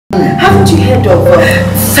Haven't you heard of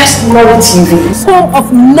Firstnollytv? Home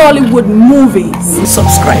of Nollywood movies.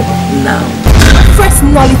 Subscribe now.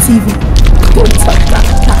 Firstnollytv. Don't touch that.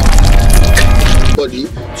 Body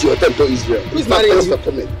to your temple Israel. Who is marrying you?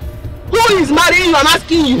 Who is marrying you? I'm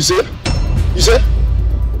asking you. You say?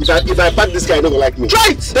 If I park this car, you don't like me. Try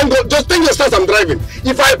it. Then go, just take your stance. I'm driving.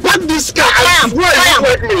 If I park this car, I swear you don't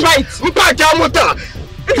like me. Try it. Be very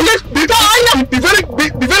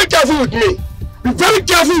careful with me. Be very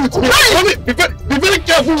careful with me. Be very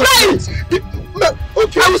careful with me.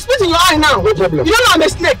 Okay. I will spit in your eye now. No problem. You don't know I'm a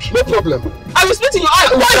snake. No problem. I will spit in your eye.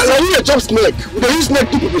 Why is it a chop snake? They use snake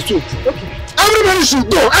to cook the soup. Okay. Everybody should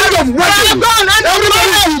go. End of wedding.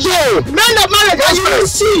 Everybody should go. Men of marriage, and you will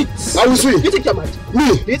see it. I will see. You think you're mad?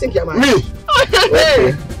 Me. Do you think you're mad? Me.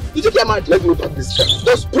 Okay. You think you're mad? Let me park this car.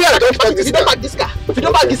 Just pray I don't park this car. If you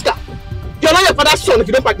don't park this car, you're not your father's son if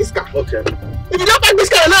you don't park this car. Okay. If you don't park this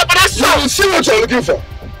car, you're not your father's son. You see what you're looking for.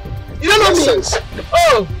 You don't know me. Sense.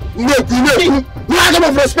 Oh. No. Lack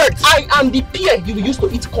of respect. I am the peer you will use to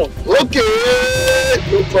eat corn. Okay.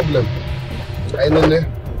 No problem. I know.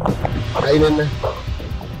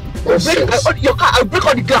 Your car, I'll break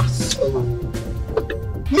all the glass. Oh.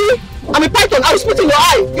 Me? I'm a python. I will spit in your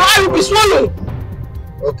eye. Your eye will be swollen.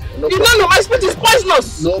 Okay. No you problem. don't know my spit is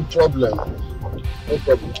poisonous. No problem. I've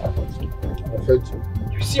heard you.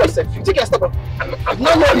 You see yourself. You take your step up. I'm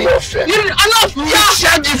not enough. Enough. You will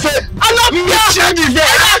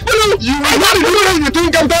know the difference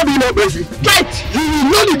between capital being up Befi. Right. You will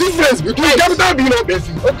know the difference between capital being up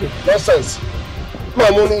Befi. Okay. Nonsense.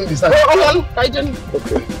 I'm only in this side.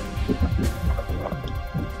 Okay.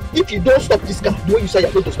 If you don't stop this car, the way you say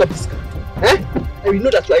you're going to stop this car, and you know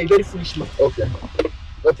that you are a very foolish man. Okay.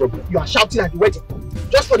 No problem. You are shouting at the wedding.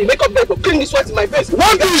 Just for the makeup guy to clean the sweat in my face.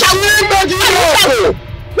 What is she making you?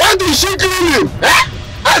 What is she cleaning?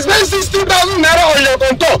 I spent 60,000 naira on your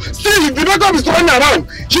contour. Still, the makeup is turning around.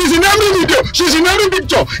 She's in every video. She's in every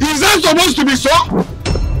picture. Is that supposed to be so?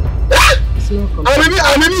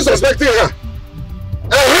 I'm even suspecting her.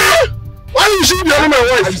 Why is she the only my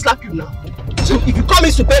wife? I will slap you now. So if you call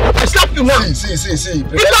me super, I will slap you now. See. You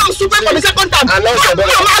come super for the second time. Announce your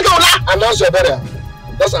burial. Announce your burial.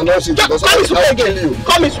 Just announce it. Just call me super again.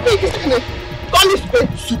 Call me super again. Call me super.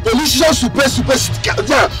 Superlicious, super.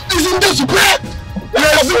 Yeah. Isn't that super?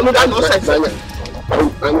 Yes. No, that's nonsense.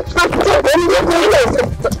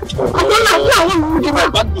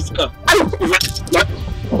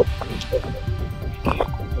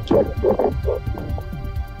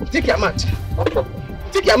 Take your mat.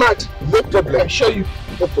 Take your mat. No problem. I'll show you.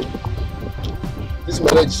 No problem. This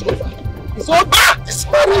marriage is over. It's over. This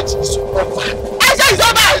marriage is over. I said it's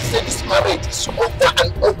over. I said this marriage is over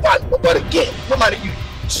and over again. No marry you.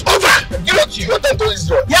 It's over. You are done to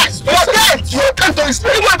Israel. Yes, you are done. You are done to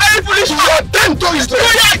Israel. You are very foolish. You are done to Israel.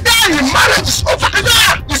 You are done. The marriage is over.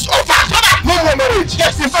 It's over. No more marriage.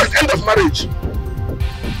 Yes, in fact, end of marriage.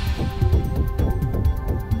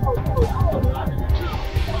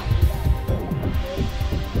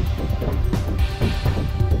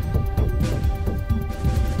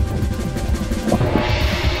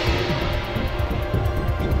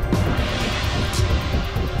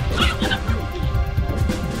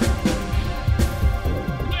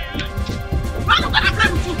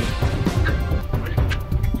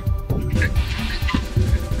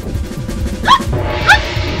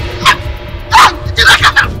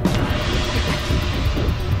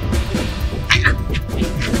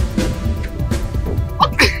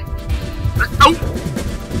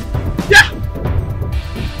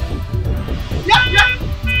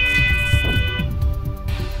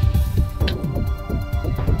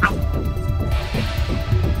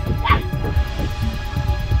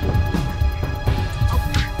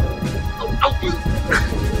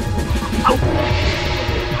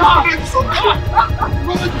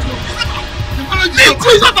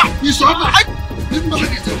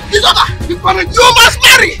 You must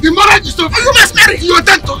marry! The marriage is over. You must marry! You are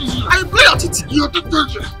done to Israel. I will blow your teeth. You are done to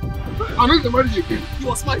Israel. I'm not the marriage again. You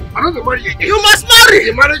must marry. I'm not the marriage again. You must marry!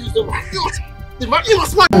 The marriage is over. You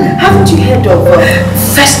must marry. Haven't you heard of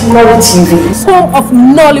Firstnollytv? Home of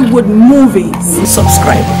Nollywood movies.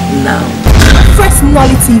 Subscribe now.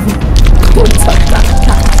 Firstnollytv. Don't touch that.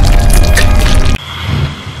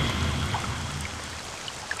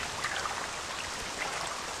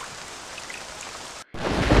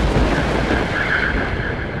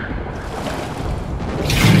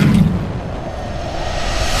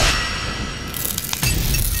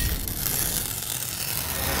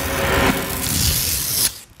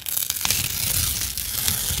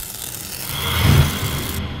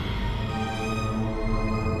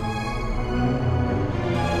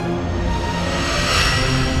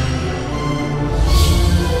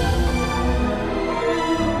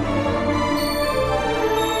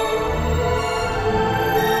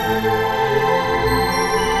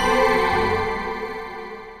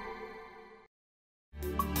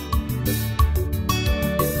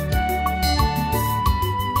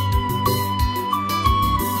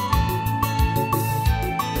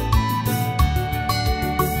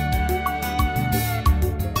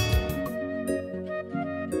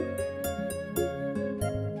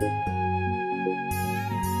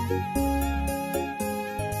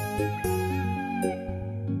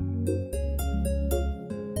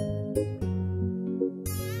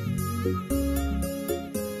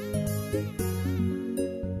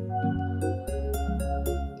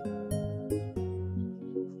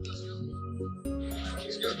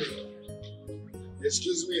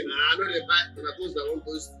 Excuse me, I know they buy when I post that one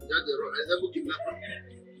post. That's the wrong. I never give that.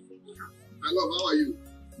 My love, how are you?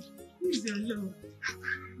 Who is your love?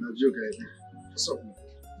 No joke, I what's up?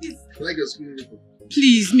 I like your school uniform.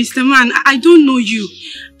 Please, Mr. Man, I don't know you.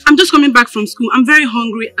 I'm just coming back from school. I'm very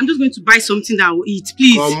hungry. I'm just going to buy something that I will eat,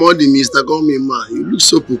 please. Come on, mister, call me man. You look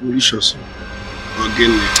so precocious.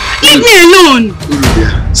 Again. Leave me alone!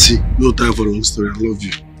 See, no time for the long story. I love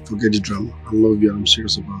you. Forget the drama. I love you and I'm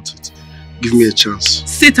serious about it. Give me a chance.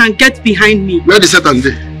 Satan, get behind me. Where the Satan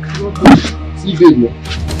there? See, baby.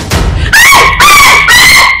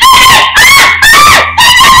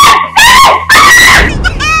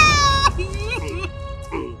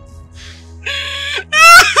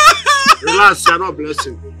 Relax, you're not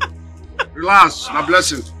blessing. Relax, you're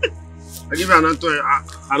blessing. I give you an answer, you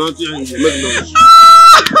make noise.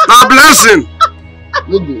 Not blessing!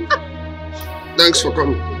 Look good. Thanks for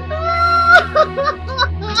coming.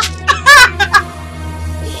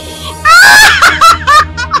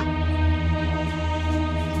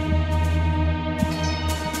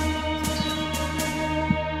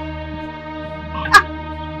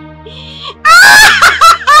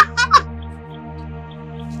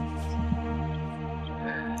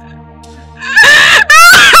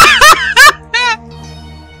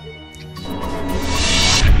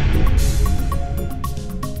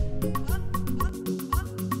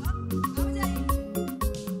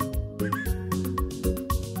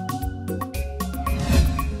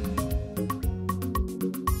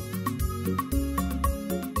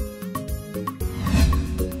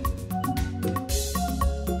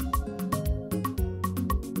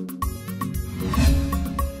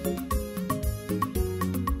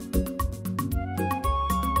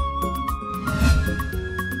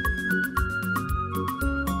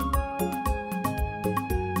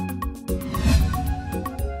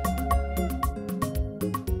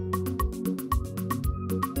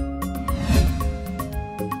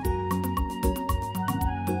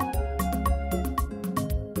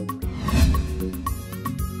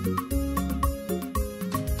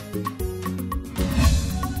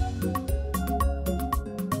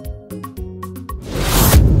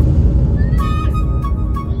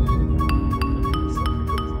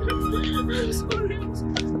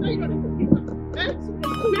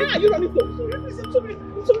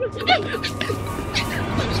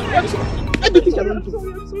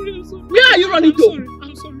 Where are you running to?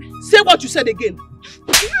 I'm sorry. Say what you said again.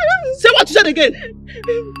 Say what you said again.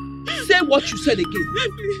 Say what you said again.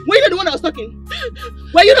 Were you not the one that was talking?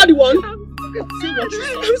 Were you not the one? Say what you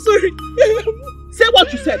said. I'm sorry. Say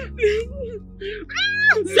what you said.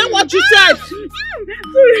 Say what you said.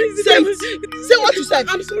 Say what you said.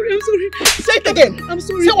 I'm sorry. Say it again. I'm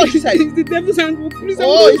sorry. Say what you said. It's the devil's handbook. Please.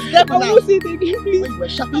 Oh, it's the devil now. I won't say it again, please. When you were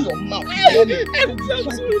shutting your mouth. I'm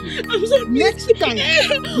sorry. Next time.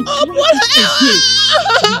 Oh, boy.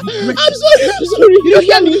 I'm sorry. You don't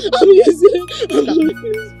hear me? I'm sorry.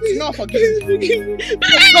 Please. Not forgive me.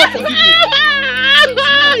 Not forgive me.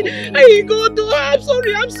 I go to her. I'm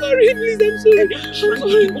sorry. Please, I'm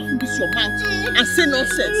sorry. Open this your mouth and say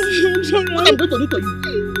nonsense. I'm sorry. What I'm going to do to you?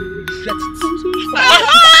 Regret it.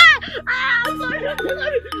 I'm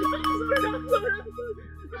sorry.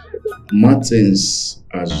 Martins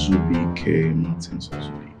Azubike. Martins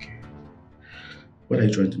Azubike. What are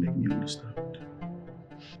you trying to make me understand?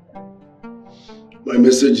 My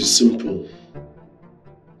message is simple.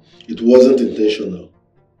 It wasn't intentional.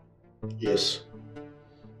 Yes.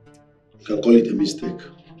 You can call it a mistake.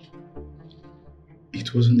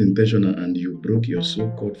 It wasn't intentional and you broke your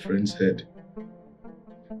so-called friend's head.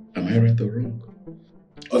 Am I right or wrong?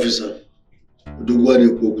 Officer, don't worry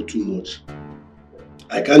too much.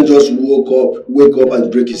 I can't just wake up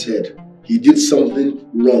and break his head. He did something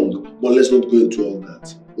wrong, but let's not go into all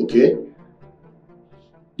that. Okay?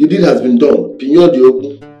 The deed has been done.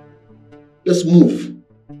 Let's move.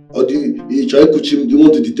 Or do you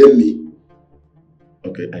want to detain me?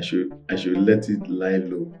 Okay, I should let it lie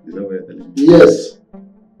low. Is that what you're telling me? Yes.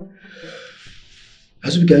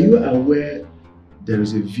 Azubike, are you aware there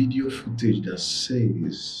is a video footage that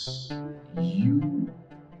says you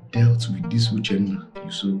dealt with this Uchenna, you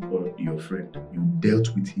so-called your friend. You dealt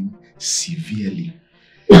with him severely.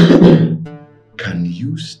 Can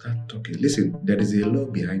you start talking? Listen, there is a law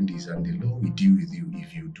behind this and the law will deal with you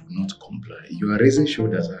if you do not comply. You are raising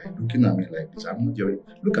shoulders and looking at me like this. I'm not your...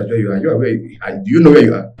 Look at where you are. You are where... Do you know where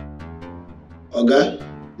you are? Okay,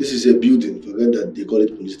 this is a building. Forget that they call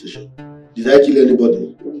it police station. Did I kill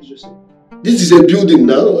anybody? This is a building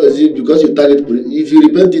now. Is it because you target police? If you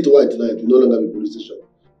repent it white tonight, it will no longer be police station.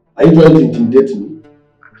 Are you trying to intimidate me?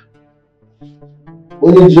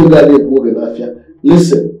 Only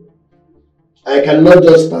Listen. I cannot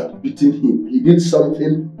just start beating him. He did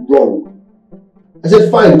something wrong. I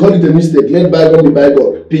said, fine, call it a mistake. Let bygone be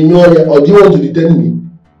bygone. Pignon, or do you want to detain me?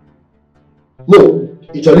 No,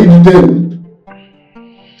 it shall detain me.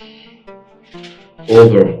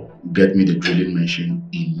 Over. Get me the drilling machine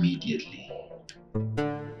immediately. In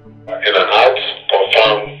and out,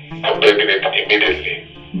 confirm, I'm taking it immediately.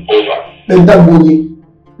 Over. And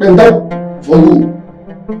that for who?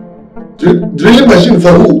 Drilling machine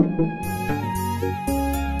for who?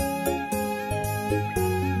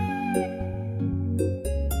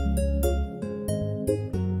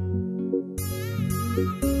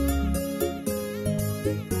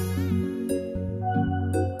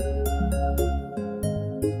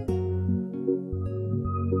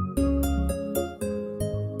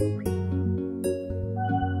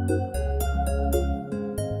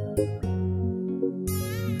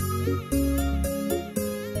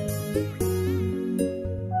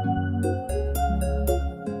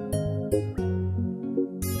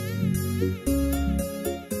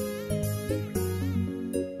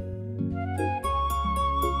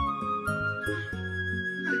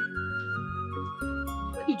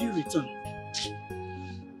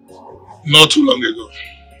 Not too long ago.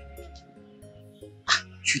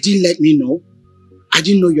 You didn't let me know. I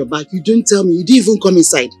didn't know you're back. You didn't tell me. You didn't even come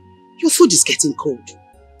inside. Your food is getting cold.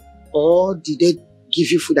 Or did they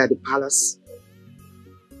give you food at the palace?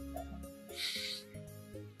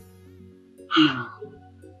 No.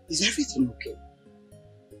 Is everything okay?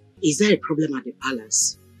 Is there a problem at the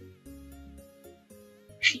palace?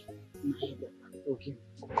 Okay.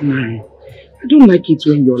 I don't like it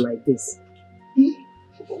when you're like this.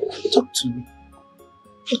 Talk to me.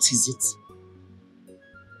 What is it?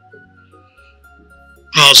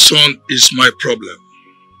 Our son is my problem.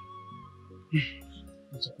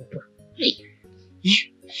 Hey,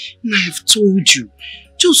 I have told you,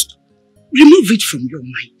 just remove it from your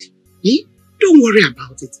mind. Don't worry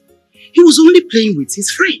about it. He was only playing with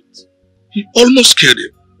his friend. He almost killed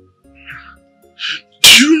him. Do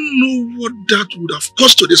you know what that would have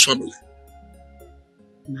cost to this family?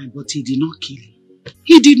 But he did not kill him.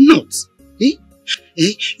 He did not.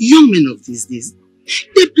 Young men of these days,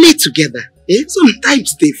 they play together.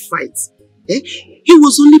 Sometimes they fight. He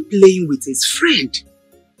was only playing with his friend.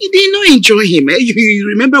 He did not enjoy him. You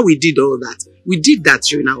remember we did all that. We did that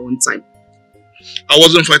during our own time. I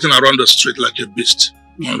wasn't fighting around the street like a beast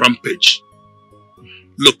on rampage.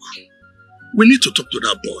 Look, we need to talk to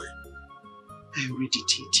that boy. I already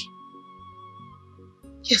did.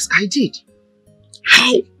 Yes, I did.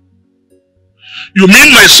 How? You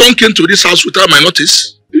mean my son came to this house without my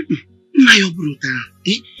notice? My brother,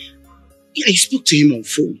 Yeah, I spoke to him on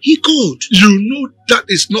phone. He called. You know that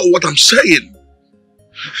is not what I'm saying.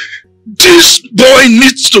 This boy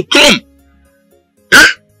needs to come.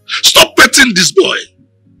 Stop petting this boy.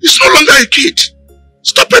 He's no longer a kid.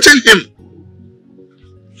 Stop petting him.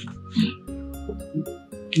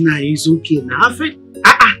 Nah, he's okay now. Hey!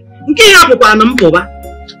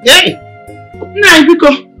 Nah,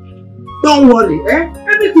 Ebuka. Don't worry,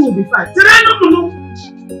 everything will be fine.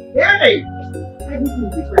 Hey! Everything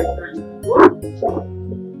will be fine.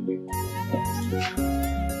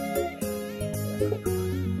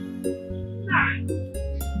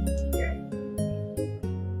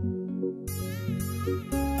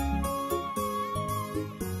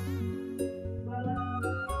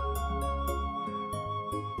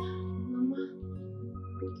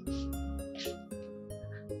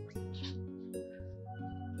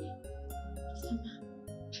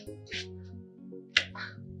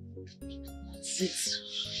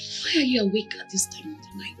 Why are you awake at this time of the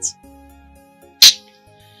night?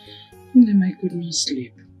 Nema, I could not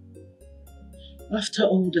sleep. After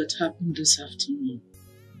all that happened this afternoon,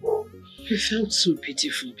 I felt so pity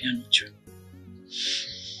for Bianocho.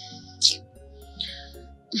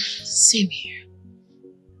 Same here.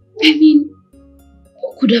 I mean,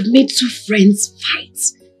 who could have made two friends fight?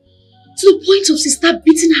 To the point of sister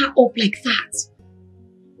beating her up like that?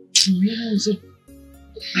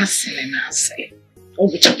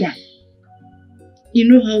 You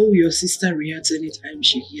know how your sister reacts anytime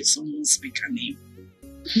she hears someone speak her name?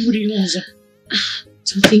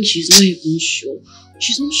 Don't think she's not even sure.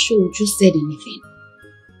 She's not sure who just said anything.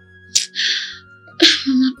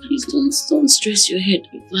 Mama, please don't stress your head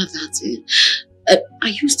over that. Are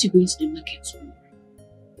you still going to the market tomorrow?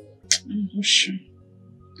 I'm not sure.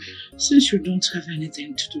 Since you don't have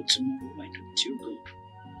anything to do tomorrow, why don't you go?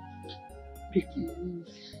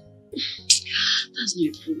 That's not a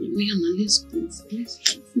problem. Let's go.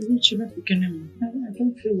 I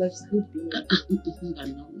don't feel like sleeping. I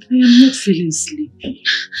am not feeling sleepy.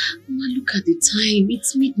 Mama, look at the time.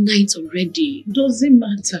 It's midnight already. Doesn't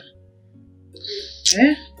matter.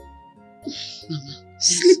 Eh? Mama,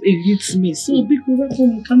 sleep evades me. So big Mama,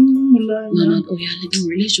 oh yeah,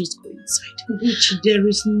 let's just go inside. Which there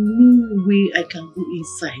is no way I can go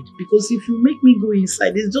inside. Because if you make me go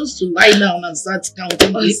inside, it's just to lie down and start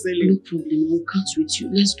counting. No problem, I'll count with you.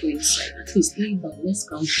 Let's go inside. At least lie down, let's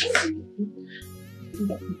count.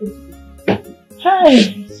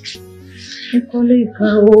 Hi! Nicolika,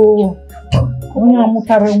 oh, Onya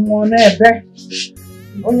mutare monebe.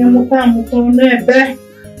 Onya mutare.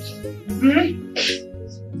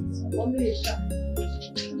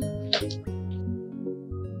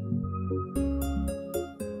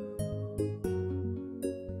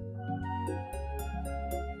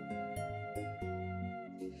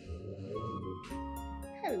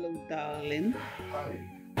 Hello, darling. Hi.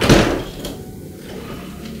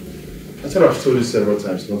 I thought I've told you several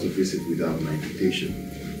times not to visit without my invitation.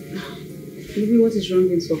 Maybe what is wrong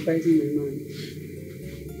in surprising my mom?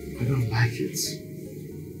 I don't like it.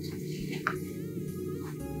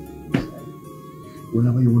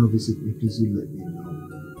 Whenever you want to visit me, please do let me know.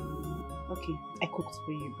 Okay, I cooked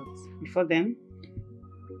for you, but before then,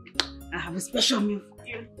 I have a special meal for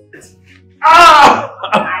you. Ah!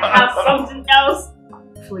 I have something else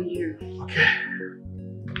for you. Okay.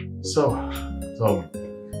 So, tell me.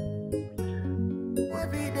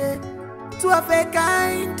 Every day, two of a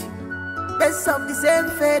kind, best of the same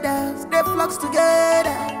feathers, they flocks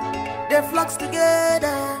together,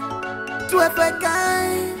 two of a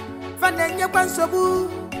kind, Fananya Pansobu,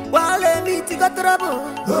 while they meet to got trouble,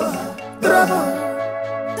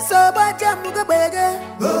 so bad Jamuga burger,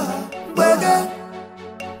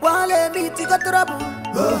 while they meet to got trouble,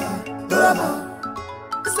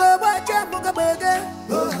 so bad Jamuga burger.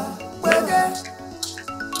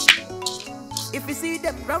 If you see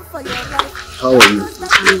them, run for your life. How are you?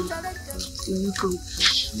 You're welcome.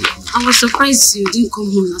 I was surprised you didn't come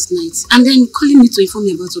home last night. And then calling me to inform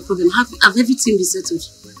me about your problem. Have everything been settled?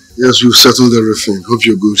 Yes, we've settled everything. Hope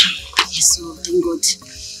you're good. Yes, so thank God.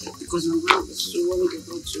 Because Mama was so worried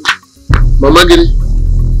about you. Mama Giri?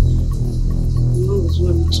 Mama was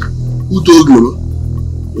worried. Who told Mama?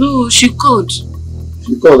 No, she called.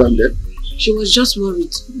 She called and then? She was just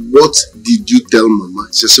worried. What did you tell Mama?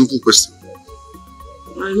 It's a simple question.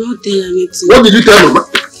 I'm not telling anything. What did you tell Mama?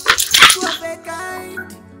 Two of a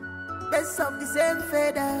kind, best of the same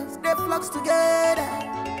feathers, they flocks together,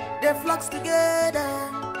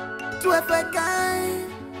 two of a kind,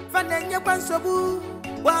 Fananya Pansobu,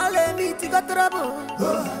 while they meet to got trouble,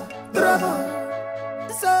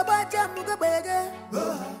 so bad Jamuga burger.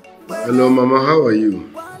 Hello Mama, how are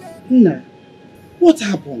you? Nah, what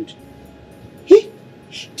happened? Hey,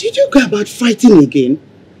 did you go about fighting again?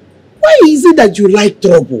 Why is it that you like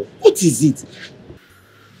trouble? What is it?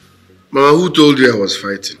 Mama, who told you I was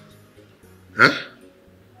fighting? Huh?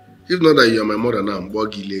 If not that you are my mother now, I'm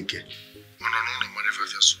Bogi Leke.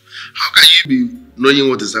 How can you be knowing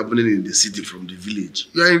what is happening in the city from the village?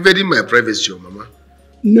 You are invading my privacy, Mama.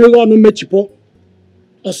 No one mechipo.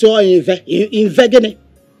 Also invegene.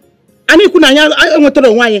 Ani kunanya I want to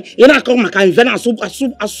know why you not come maka invena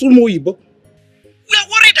asumo yibo. We are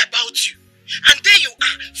worried about you. And there you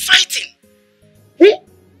are, fighting. Hey?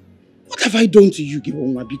 What have I done to you,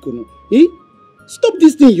 Gibonwa Biko? Eh? Stop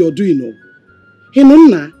this thing you're doing, no? Hey,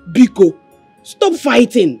 Nonna, Biko, stop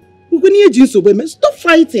fighting. Stop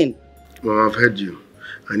fighting. Mama, I've heard you.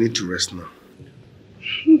 I need to rest now.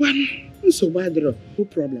 So bad, no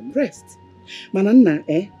problem. Rest. Manana,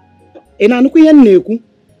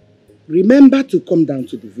 remember to come down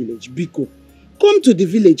to the village, Biko. Come to the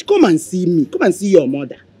village. Come and see me. Come and see your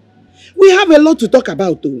mother. We have a lot to talk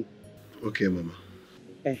about, too. Okay, Mama.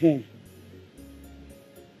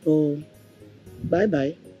 Oh,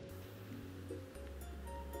 bye-bye.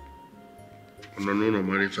 No,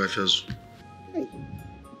 Mary, 5 years.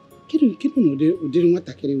 Kidding, didn't want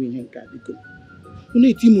to carry with him, Biko. You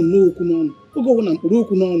need no kunon. You go on and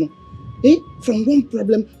kunon. From one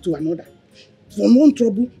problem to another. From one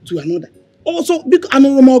trouble to another. Also, because I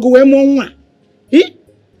don't know where I don't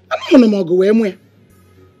know where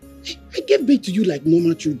I gave birth to you like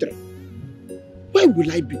normal children. Why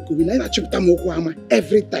will I be going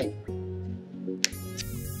every time?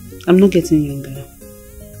 I'm not getting younger.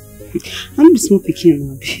 I'm the small picking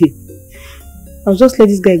now. I'll just let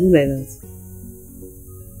this guy go like that.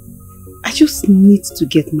 I just need to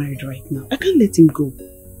get married right now. I can't let him go.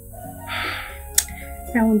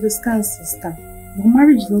 I understand, sister. But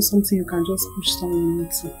marriage is not something you can just push someone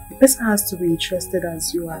into. The person has to be interested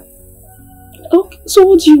as you are. Okay, so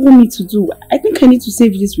what do you want me to do? I think I need to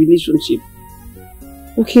save this relationship.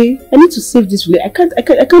 Okay, I need to save this relationship. I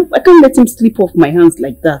can't let him slip off my hands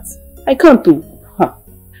like that. I can't do. Huh.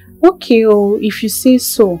 Okay, if you say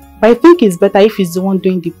so. But I think it's better if he's the one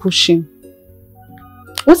doing the pushing.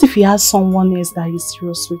 What if he has someone else that he's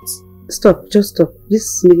serious with? Stop, just stop.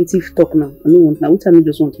 This negative talk now. I don't want now. What time you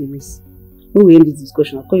just want to erase? When we end this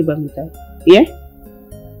discussion, I'll call you back later. Yeah?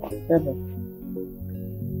 Bye-bye.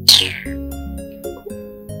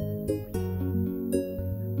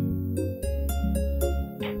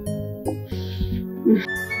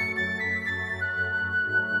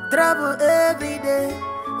 Trouble every day,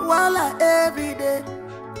 voila every day.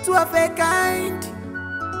 Two of a kind,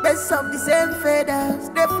 best of the same feathers.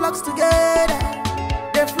 They flocks together,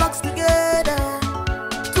 they flocks together.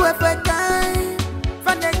 Two of a kind,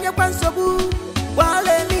 finding your pants so good. While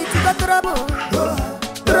they lead to the trouble,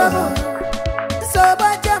 trouble. So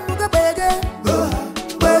bad, jam go beggar,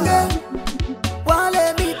 beggar. While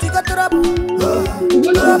they lead to the trouble.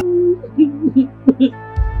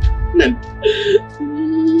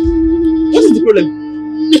 What is the problem?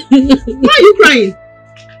 Why are you crying?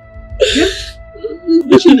 Yeah?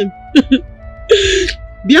 What's your name?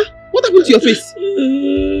 Bia, what happened to your face?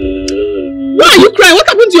 Why are you crying? What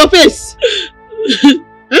happened to your face?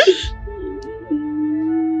 Eh?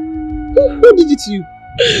 Who did it to you?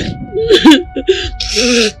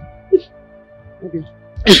 Okay.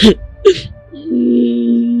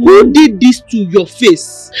 Who did this to your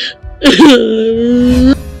face?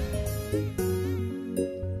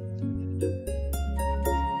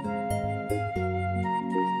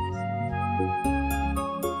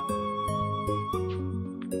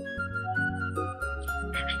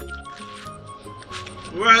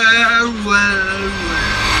 Well.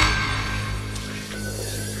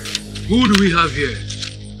 Who do we have here?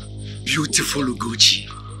 Beautiful Ugochi.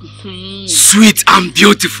 Sweet and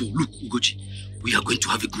beautiful. Look, Ugochi, we are going to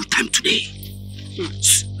have a good time today.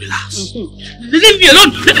 Relax. Leave me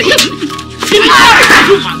alone. Leave me alone.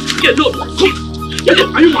 Get alone. Come.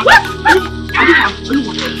 Are you mad?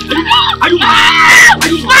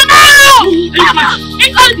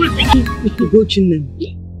 Ugochi,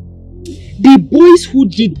 the boys who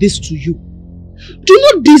did this to you do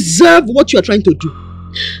not deserve what you are trying to do.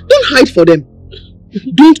 Don't hide for them.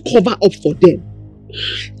 Don't cover up for them.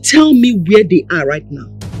 Tell me where they are right now.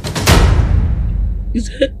 You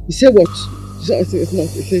said what? He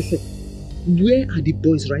said, where are the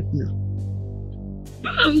boys right now?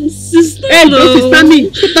 Sister. Hey, don't sister me.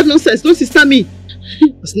 Stop that nonsense. Don't sister me.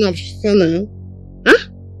 It's not fair now. Huh?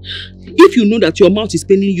 If you know that your mouth is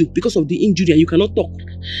paining you because of the injury and you cannot talk,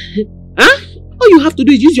 huh? All you have to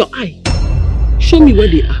do is use your eye. Show me where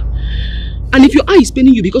they are. And if your eye is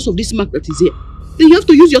paining you because of this mark that is here, then you have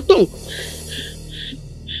to use your tongue.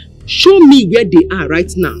 Show me where they are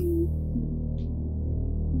right now.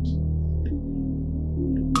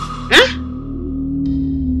 Huh?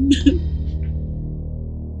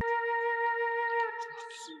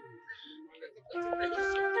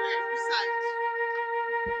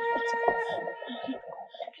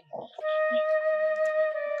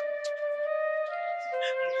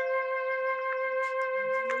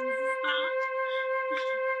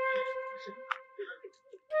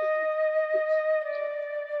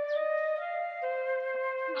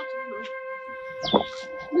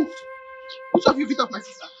 Which of you beat up my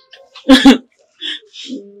sister? Huh?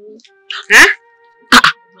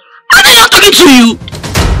 Are they not talking to you?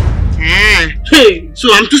 Hey,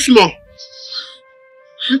 so I'm too small.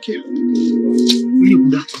 Okay.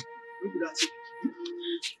 Look at that.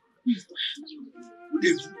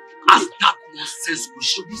 As that nonsense will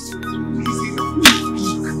show this.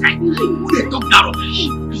 Who they talk that rubbish?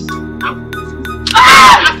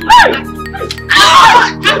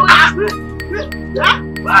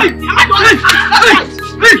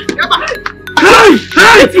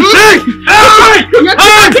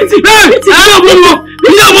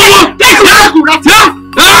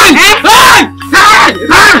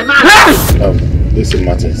 Listen,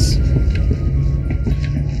 Martins.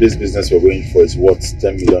 This business we're going for is worth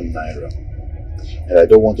 10 million naira. And I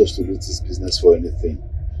don't want us to lose this business for anything.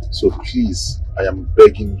 So please, I am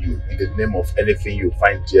begging you, in the name of anything you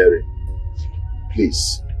find daring,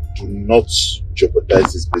 please, do not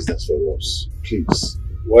jeopardize this business for us. Please.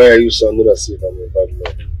 Why are you sounding as if I'm a bad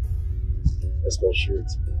man? Especially.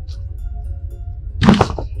 I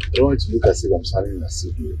don't want it to look as if I'm sounding as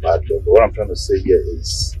if you're a bad love, but what I'm trying to say here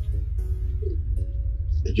is,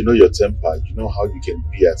 you know your temper, you know how you can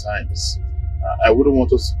be at times. I wouldn't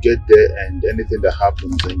want us to get there and anything that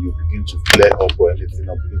happens and you begin to flare up or anything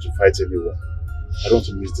or begin to fight anyone. I don't want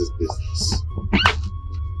to miss this business.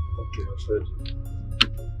 Okay, I've heard you.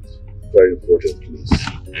 Very important, please.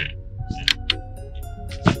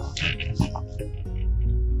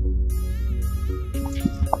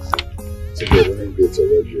 So we're running late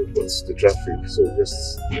already, but the traffic, so let's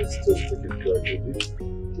just take it gradually.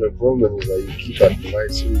 The problem is that you keep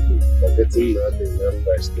advising me, forgetting that the left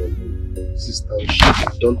by story. This is how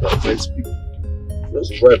shit. Don't advise people. Let's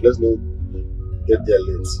drive, let's not get there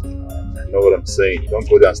late. I know what I'm saying. Don't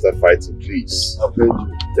go there and start fighting, please. I've heard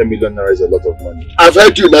you. 10 million naira is a lot of money. I've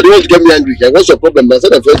heard you. Now, don't want to get me angry. What's your problem? I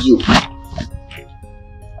said I've heard you.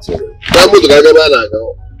 Sorry.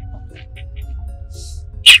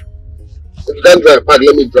 If you can't drive, park,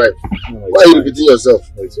 let me drive. No, why are you repeating yourself?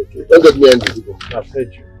 No, it's okay. Don't get me angry. I've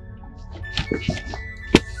heard you.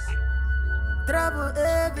 Trouble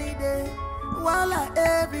every day, voila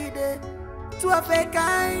every day. Two of a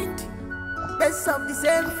kind, best of the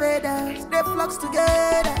same feathers. They flocks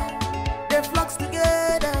together, they flocks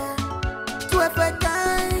together. Two of a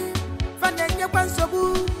kind, Fandanya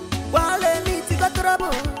Pansobu, while they meet to got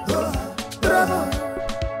trouble, trouble.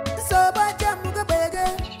 So bad, Jamuga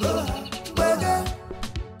Beggar,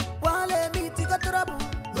 while they meet to got trouble.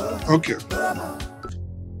 Okay.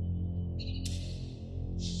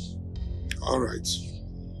 All right.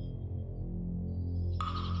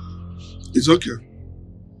 It's okay.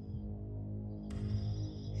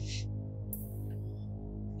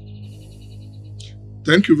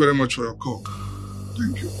 Thank you very much for your call.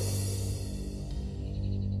 Thank you.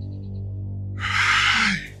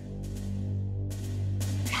 Hi.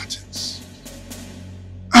 Martins.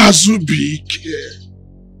 Azubike.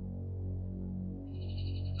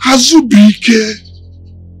 Azubike.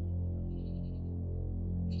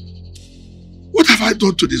 What have I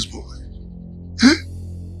done to this boy? Eh?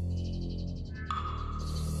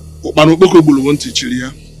 Opanopoko bulu won't teach you,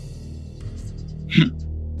 yeah?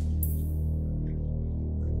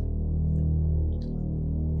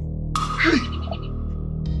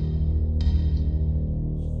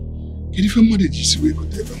 Can you find money this way?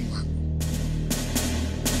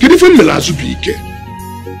 Can you find Azubike?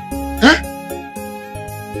 Eh?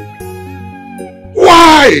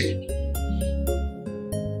 Why?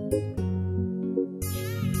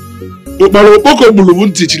 Opanopoko bulu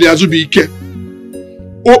won't teach you Azubike.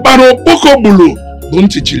 Opanopoko bulu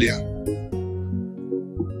won't teach you.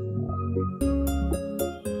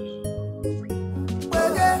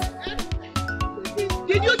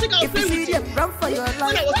 Did you think I was playing with you? Run for your life.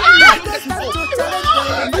 When I was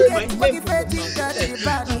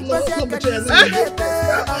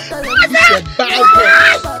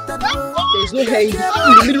there's no hair in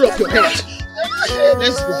the middle of your head.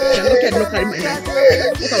 Let's go. Look at carry my hair.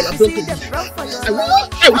 What I would have done to you?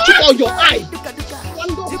 I will chip out your eye.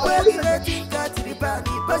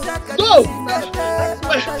 Go!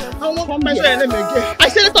 I won't mention your name again. I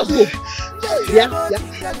said let us go. Yeah.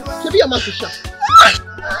 Maybe your mouth is shut.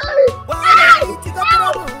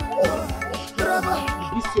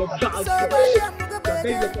 This is your bad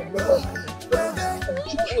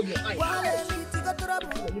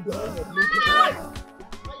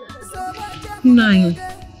Nine.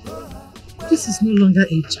 This is no longer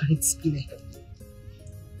a child's play.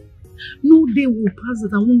 No day will pass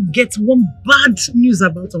that I won't get one bad news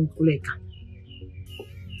about Uncle Onyeka.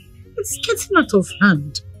 It's getting out of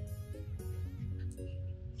hand.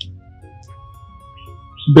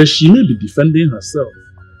 But she may be defending herself.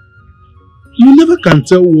 You never can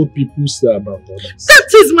tell what people say about others.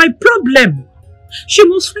 That is my problem. She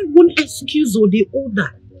must find one excuse or the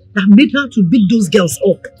other that made her to beat those girls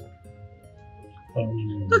up.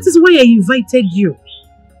 That is why I invited you.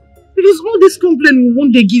 Because all this complaint will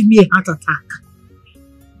one day give me a heart attack.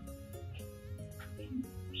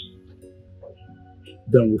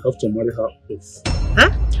 Then we have to marry her off.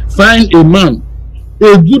 Huh? Find a man,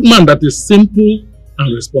 a good man that is simple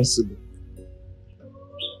and responsible.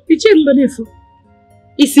 It's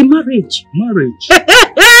a marriage. Marriage?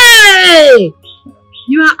 Hey!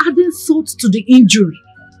 You are adding salt to the injury.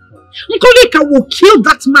 Uncle Onyeka will kill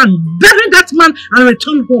that man, bury that man, and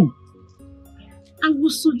return home. I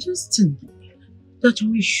was suggesting that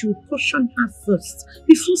we should caution her first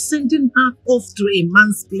before sending her off to a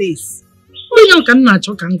man's place. But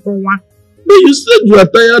you said you are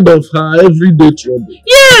tired of her everyday trouble.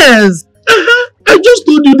 Yes! I just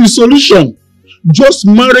told you the solution. Just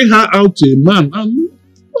marry her out to a man and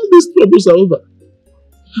all these troubles are over.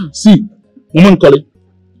 See, Woman Collie,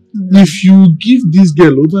 if you give this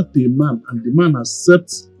girl over to a man and the man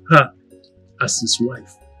accepts her as his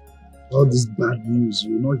wife, all this bad news,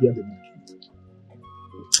 you will not hear them again.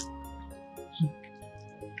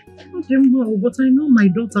 Okay, but I know my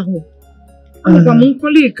daughter.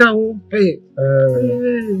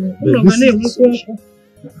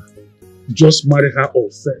 Just marry her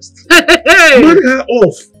off first. Marry her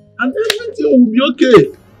off, and everything will be okay.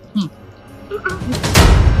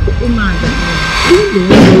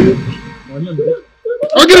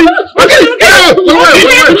 Okay.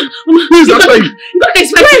 Please, after you.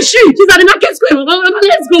 Where is she? She's at the market square.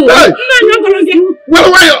 Let's go. Hey. Where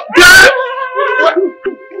are you?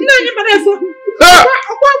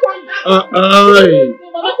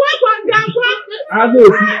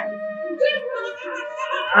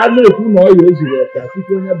 I know if you know you use it, I think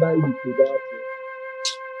when you buy it, you got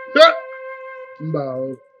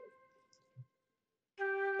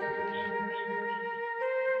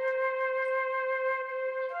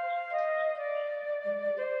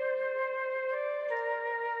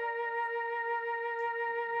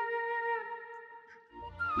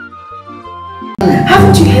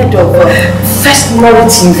Haven't you heard of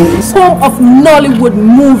Firstnollytv? Home of Nollywood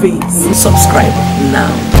movies. Subscribe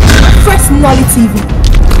now. Firstnollytv.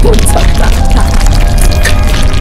 Don't touch that.